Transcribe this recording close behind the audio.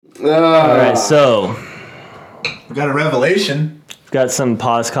All right, so we got a revelation. We've got some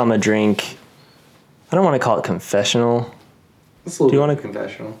pause, comma, drink. I don't want to call it confessional. It's a little bit of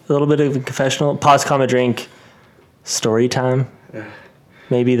confessional. A little bit of a confessional. Pause, comma, drink. Story time.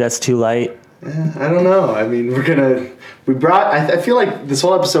 Maybe that's too light. I don't know. I mean, I feel like this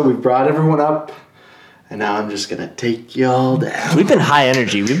whole episode we brought everyone up, and now I'm just gonna take y'all down. We've been high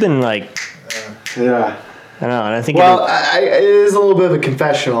energy. We've been like, yeah. I don't know, and I think it is a little bit of a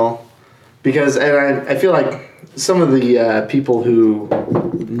confessional because I feel like some of the people who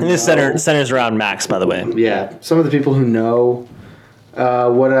and this centers around Max, by the way. Yeah, some of the people who know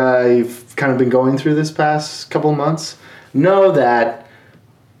what I've kind of been going through this past couple of months know that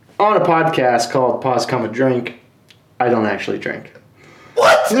on a podcast called Pause, Comma, Drink, I don't actually drink.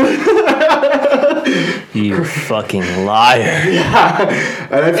 What? You fucking liar. Yeah.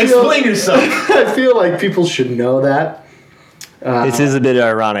 And Explain yourself. I feel like people should know that. This is a bit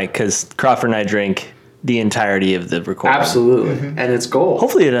ironic because Crawford and I drink the entirety of the recording. Absolutely. Mm-hmm. And it's gold.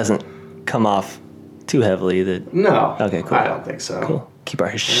 Hopefully it doesn't come off too heavily. No. Okay, cool. I don't think so. Cool. Keep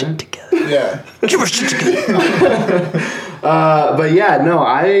our shit together. Yeah. Keep our shit together. But yeah, no,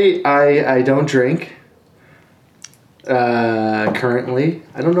 I don't drink. Currently.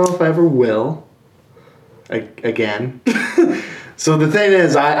 I don't know if I ever will. Again. So the thing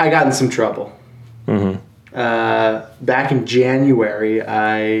is, I got in some trouble. Mm-hmm. Back in January,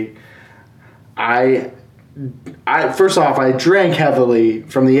 I first off, I drank heavily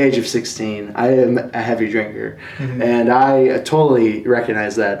from the age of 16. I am a heavy drinker. Mm-hmm. And I totally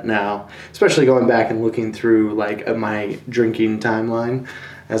recognize that now, especially going back and looking through like my drinking timeline,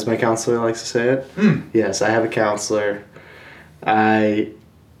 as my counselor likes to say it. Yes, I have a counselor.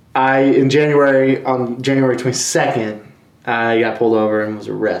 On January 22nd, I got pulled over and was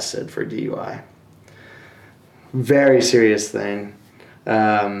arrested for DUI. Very serious thing.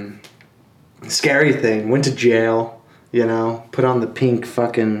 Scary thing. Went to jail, put on the pink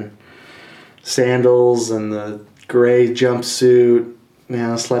fucking sandals and the gray jumpsuit,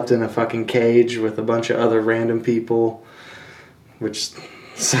 slept in a fucking cage with a bunch of other random people, which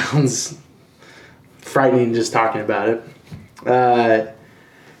sounds frightening just talking about it.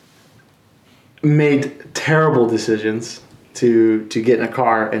 Made terrible decisions to get in a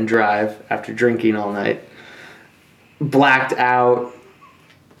car and drive after drinking all night. Blacked out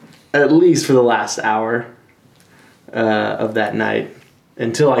at least for the last hour of that night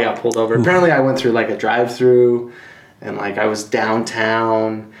until I got pulled over. Apparently I went through like a drive-through and like I was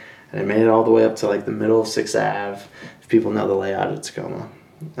downtown and I made it all the way up to like the middle of 6th Ave. If people know the layout of Tacoma.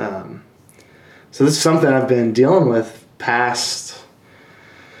 So this is something I've been dealing with past...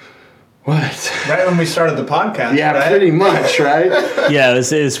 What? Right when we started the podcast. Yeah, right? Pretty much, right? Yeah, it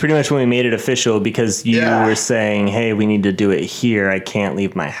was pretty much when we made it official because you were saying, hey, we need to do it here. I can't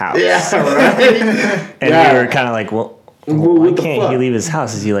leave my house. Yeah, right? And we were kind of like, well, why can't fuck? he leave his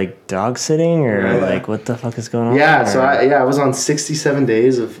house? Is he like dog sitting or like what the fuck is going on? Yeah, so I was on 67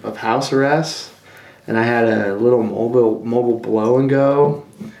 days of house arrest, and I had a little mobile blow and go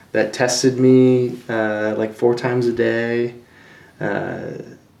that tested me like 4 times a day.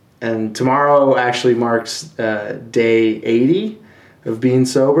 And tomorrow actually marks day 80 of being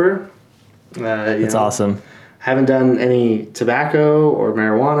sober. That's awesome. Haven't done any tobacco or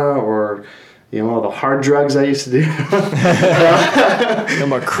marijuana or all the hard drugs I used to do. No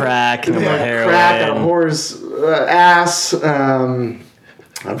more crack, no more heroin. Crack on a whore's ass. I'm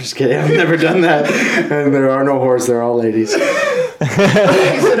just kidding. I've never done that. And there are no whores. They're all ladies. He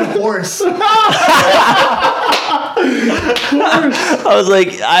said a horse. I was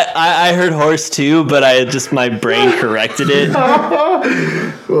like, I heard horse too, but my brain corrected it.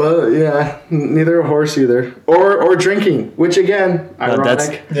 Well, yeah, neither a horse either, or drinking, which again,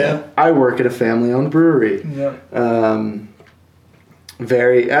 ironic. Yeah. I work at a family-owned brewery. Yeah.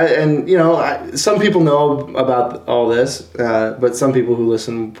 Some people know about all this, but some people who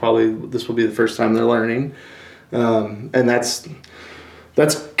listen probably this will be the first time they're learning, and that's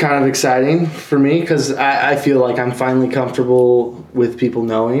kind of exciting for me because I feel like I'm finally comfortable with people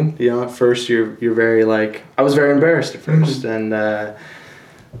knowing. At first you're very like I was very embarrassed at first, and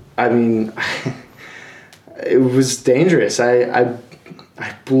I mean it was dangerous. I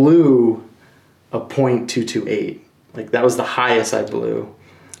blew a .228. Like that was the highest I blew,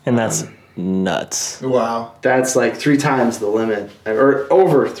 and that's nuts. Wow. That's like 3 times the limit, or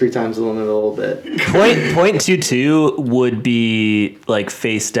over 3 times the limit a little bit. .22 would be like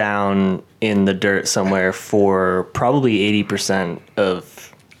face down in the dirt somewhere for probably 80%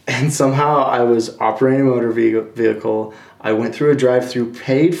 of. And somehow I was operating a motor vehicle. I went through a drive-through,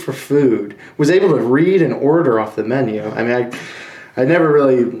 paid for food, was able to read and order off the menu. I mean, I never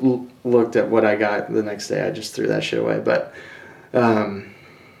really looked at what I got the next day. I just threw that shit away. But yeah,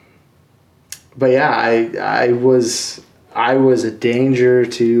 I was a danger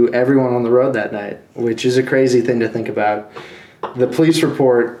to everyone on the road that night, which is a crazy thing to think about. The police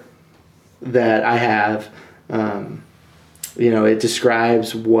report that I have, it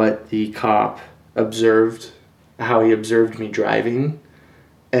describes what the cop observed, how he observed me driving,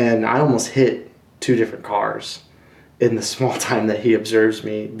 and I almost hit 2 different cars in the small time that he observes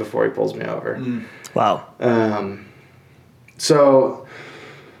me before he pulls me over. Wow.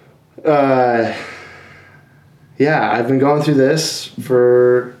 Yeah, I've been going through this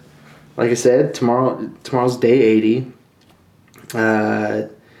for, like I said, tomorrow's day 80. I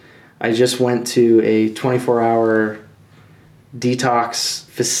just went to a 24-hour detox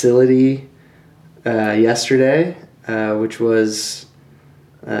facility yesterday, which was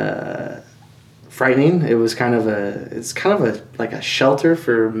frightening. It was kind of a like a shelter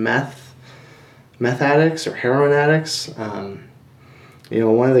for meth addicts or heroin addicts.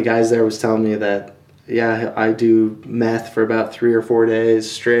 One of the guys there was telling me that, yeah, I do meth for about 3 or 4 days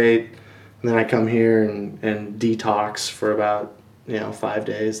straight, and then I come here and detox for about 5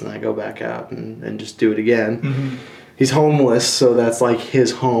 days, and I go back out and just do it again. Mm-hmm. He's homeless, so that's like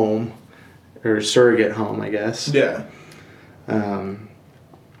his home, or surrogate home, I guess. Yeah.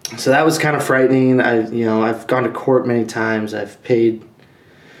 So that was kind of frightening. I've gone to court many times. I've paid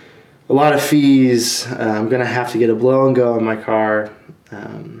a lot of fees. I'm gonna have to get a blow and go in my car.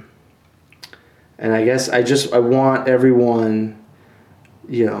 And I guess I want everyone,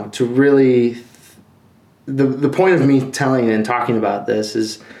 to really. The point of me telling and talking about this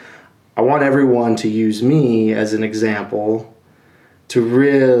is, I want everyone to use me as an example to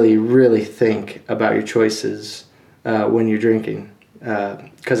really, really think about your choices when you're drinking.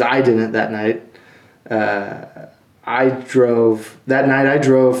 Because I didn't that night. I drove,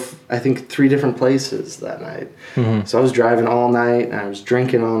 I think, 3 different places that night. Mm-hmm. So I was driving all night, and I was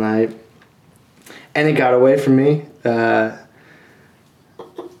drinking all night. And it got away from me.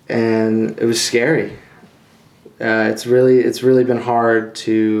 And it was scary. It's really been hard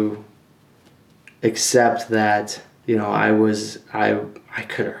to accept that, I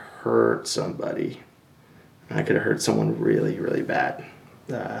could have hurt somebody. I could have hurt someone really, really bad.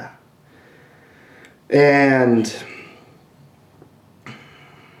 And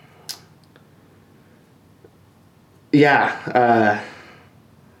yeah,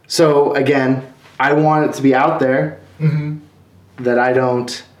 so again, I want it to be out there that I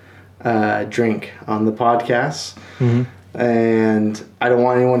don't drink on the podcast. Mm-hmm. And I don't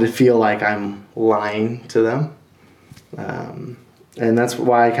want anyone to feel like I'm lying to them. And that's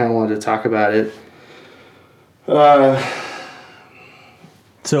why I kind of wanted to talk about it.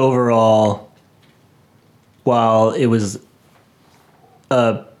 So overall, while it was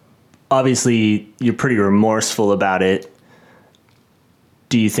obviously you're pretty remorseful about it,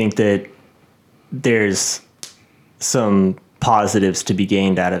 do you think that there's some positives to be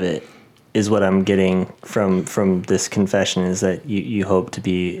gained out of it? Is what I'm getting from this confession, is that you hope to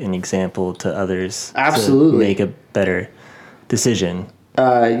be an example to others. Absolutely. To make a better decision.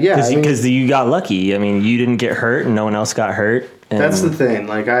 Yeah. Because you got lucky. I mean, you didn't get hurt and no one else got hurt. That's the thing.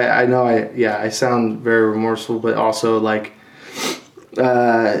 Like, I know I sound very remorseful, but also, like,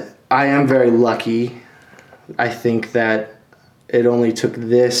 I am very lucky. I think that it only took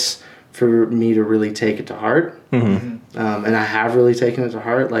this for me to really take it to heart. Mm-hmm. And I have really taken it to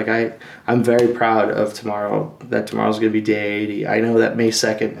heart. Like, I'm very proud of tomorrow, that tomorrow's going to be day 80. I know that May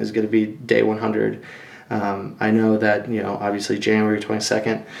 2nd is going to be day 100. I know that, obviously January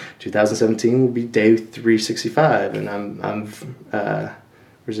 22nd, 2017 will be day 365. And I'm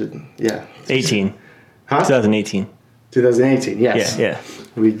where's it? Yeah. 18. Huh? 2018. 2018, yes. Yeah.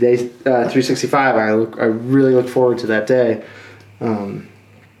 It'll be day 365. I really look forward to that day.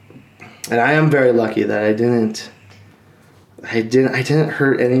 And I am very lucky that I didn't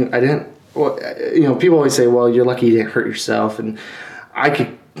hurt any. Well, people always say, well, you're lucky you didn't hurt yourself. And I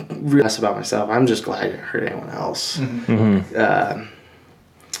could really less about myself. I'm just glad I didn't hurt anyone else. Mm-hmm.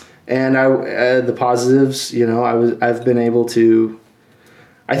 And the positives, I've been able to,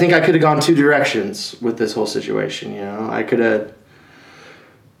 I think I could have gone 2 directions with this whole situation. I could have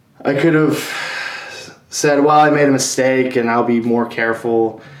said, well, I made a mistake and I'll be more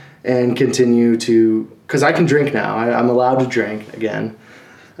careful and continue to, because I can drink now. I'm allowed to drink again.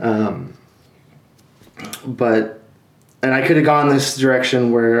 And I could have gone this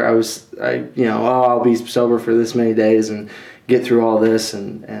direction where I'll be sober for this many days and get through all this,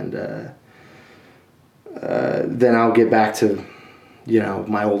 and then I'll get back to,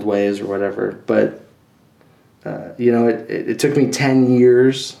 my old ways or whatever. But it took me 10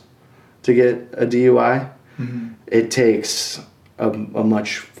 years to get a DUI. It takes a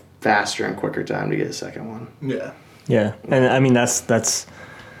much faster and quicker time to get a second one. Yeah. Yeah, and I mean that's.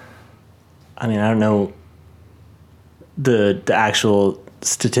 I mean, I don't know the actual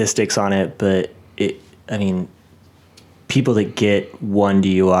statistics on it, but people that get one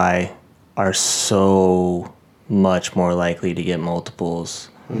DUI are so much more likely to get multiples.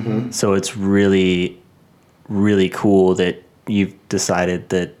 So it's really, really cool that you've decided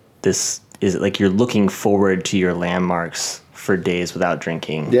that this is like you're looking forward to your landmarks for days without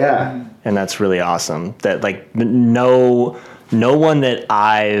drinking. Yeah. And that's really awesome. That like no one that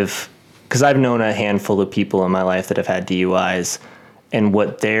because I've known a handful of people in my life that have had DUIs, and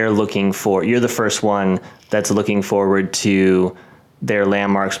what they're looking for, you're the first one that's looking forward to their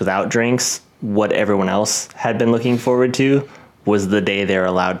landmarks without drinks. What everyone else had been looking forward to was the day they're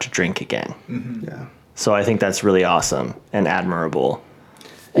allowed to drink again. Yeah. So I think that's really awesome and admirable.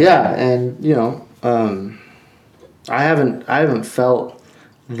 Yeah, and I haven't felt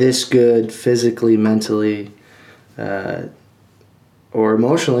this good physically, mentally, or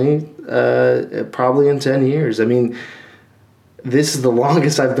emotionally probably in 10 years. I mean, this is the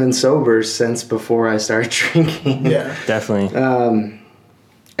longest I've been sober since before I started drinking. Yeah. Definitely.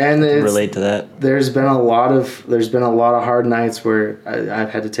 And Relate to that. There's been a lot of hard nights where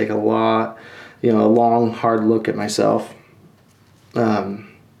I've had to take a long, hard look at myself. But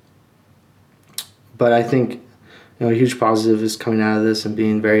I think, a huge positive is coming out of this and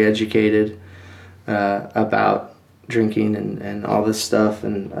being very educated about drinking and all this stuff,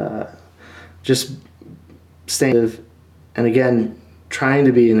 and just staying, and again, trying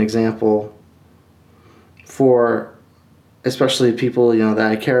to be an example for especially people,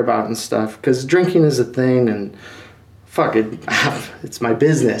 that I care about and stuff, because drinking is a thing, and fuck it, it's my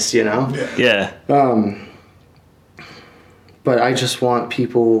business, Yeah. But I just want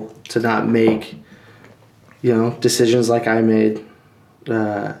people to not make, decisions like I made,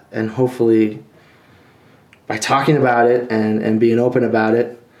 and hopefully by talking about it and being open about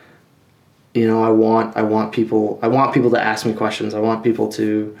it, I want people to ask me questions. I want people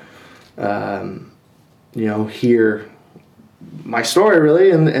to, hear my story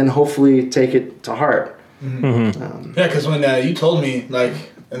really, and hopefully take it to heart. Yeah, because when you told me, like,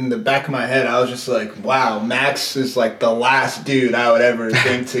 in the back of my head, I was just like, wow, Max is like the last dude I would ever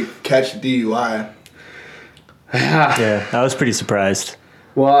think to catch a DUI. Yeah, I was pretty surprised.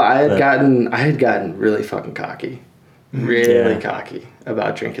 Well, I had gotten really fucking cocky. Really cocky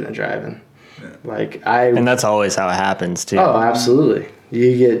about drinking and driving. And that's always how it happens too. Oh, absolutely.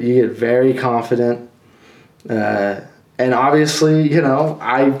 You get very confident. And obviously,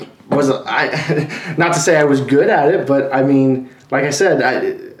 I not to say I was good at it, but I mean, like I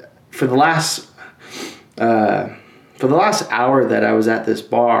said, for the last hour that I was at this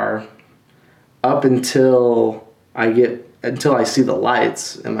bar, up until I see the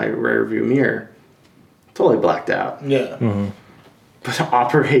lights in my rear view mirror, totally blacked out. Yeah. But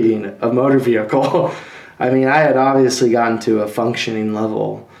operating a motor vehicle, I mean, I had obviously gotten to a functioning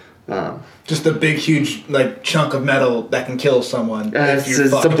level. Just a big, huge, chunk of metal that can kill someone. It's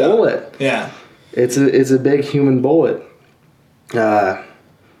a bullet. Up. Yeah. It's a big human bullet. Yeah.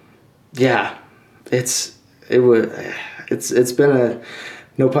 It's been a,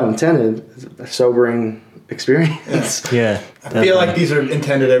 no pun intended, a sobering experience. Yeah. I feel like these are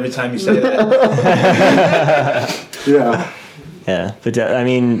intended every time you say that. Yeah. Yeah, but I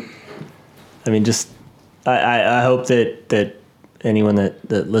mean, just I hope that anyone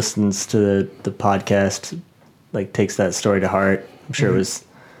that listens to the podcast takes that story to heart. I'm sure it was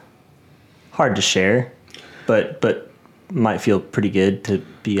hard to share, but might feel pretty good, to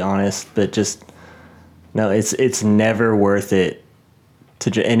be honest. But just no, it's never worth it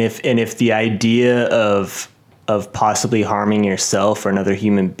and if the idea of possibly harming yourself or another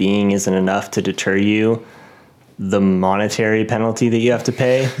human being isn't enough to deter you, the monetary penalty that you have to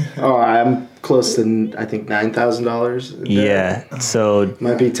pay. Oh, I'm close to, I think, $9,000. Yeah, so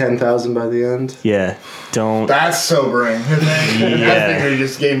might be $10,000 by the end. Yeah, don't. That's sobering. That figure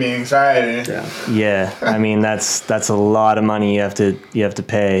just gave me anxiety. Yeah. Yeah, I mean that's a lot of money you have to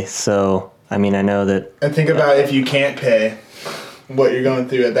pay. So I mean, I know that. And think about if you can't pay, what you're going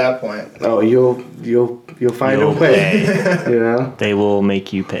through at that point. Oh, you'll find a way. They will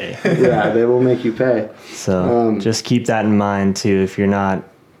make you pay. Yeah, they will make you pay. So just keep that in mind too. If you're not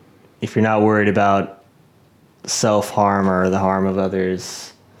worried about self-harm or the harm of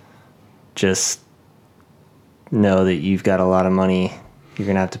others, just know that you've got a lot of money you're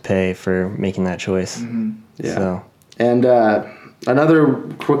gonna have to pay for making that choice. Mm-hmm. Yeah. So. And another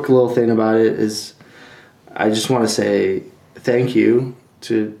quick little thing about it is, I just want to say thank you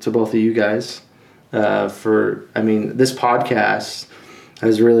to both of you guys this podcast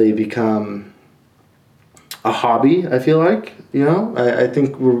has really become a hobby, I feel like. I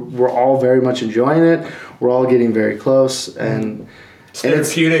think we're all very much enjoying it. We're all getting very close, and it's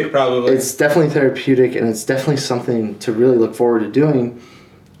therapeutic, probably. It's definitely therapeutic, and it's definitely something to really look forward to doing.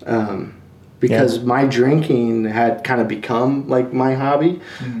 Because my drinking had kind of become like my hobby,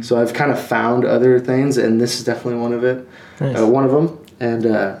 so I've kind of found other things, and this is definitely one of it, one of them. And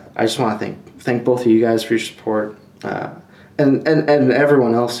I just want to thank both of you guys for your support, and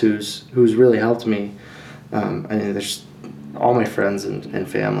everyone else who's really helped me. There's all my friends and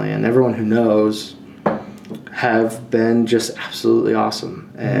family and everyone who knows have been just absolutely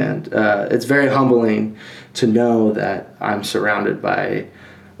awesome, and it's very humbling to know that I'm surrounded by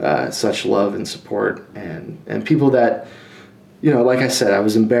such love and support and people that, like I said, I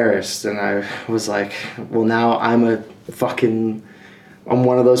was embarrassed, and I was like, well, now I'm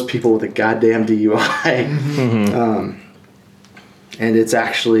one of those people with a goddamn DUI. And it's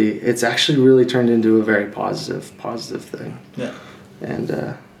actually really turned into a very positive thing. Yeah. And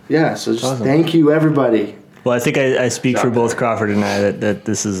so just awesome. Thank you, everybody. Well, I think I speak for both Crawford and I that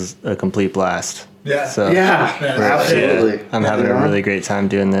this is a complete blast. Yeah. So absolutely. I'm having a really great time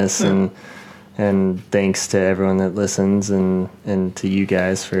doing this, and thanks to everyone that listens, and to you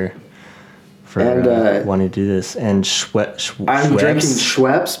guys for wanting to do this. And I'm Schweppes. drinking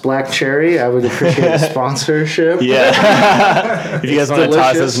Schweppes Black Cherry. I would appreciate a sponsorship. Yeah. If you guys want to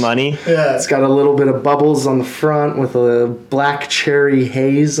toss us money. Yeah. It's got a little bit of bubbles on the front with a black cherry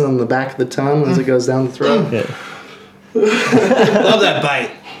haze on the back of the tongue as it goes down the throat. Yeah. Love that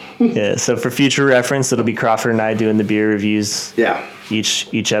bite. Yeah. So for future reference, it'll be Crawford and I doing the beer reviews. Yeah.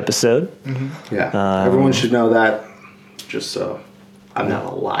 Each episode. Mm-hmm. Yeah. Everyone should know that, just so I'm not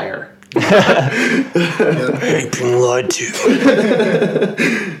a liar. I've been lied to.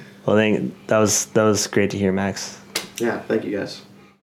 Well, that was great to hear, Max. Yeah, thank you guys.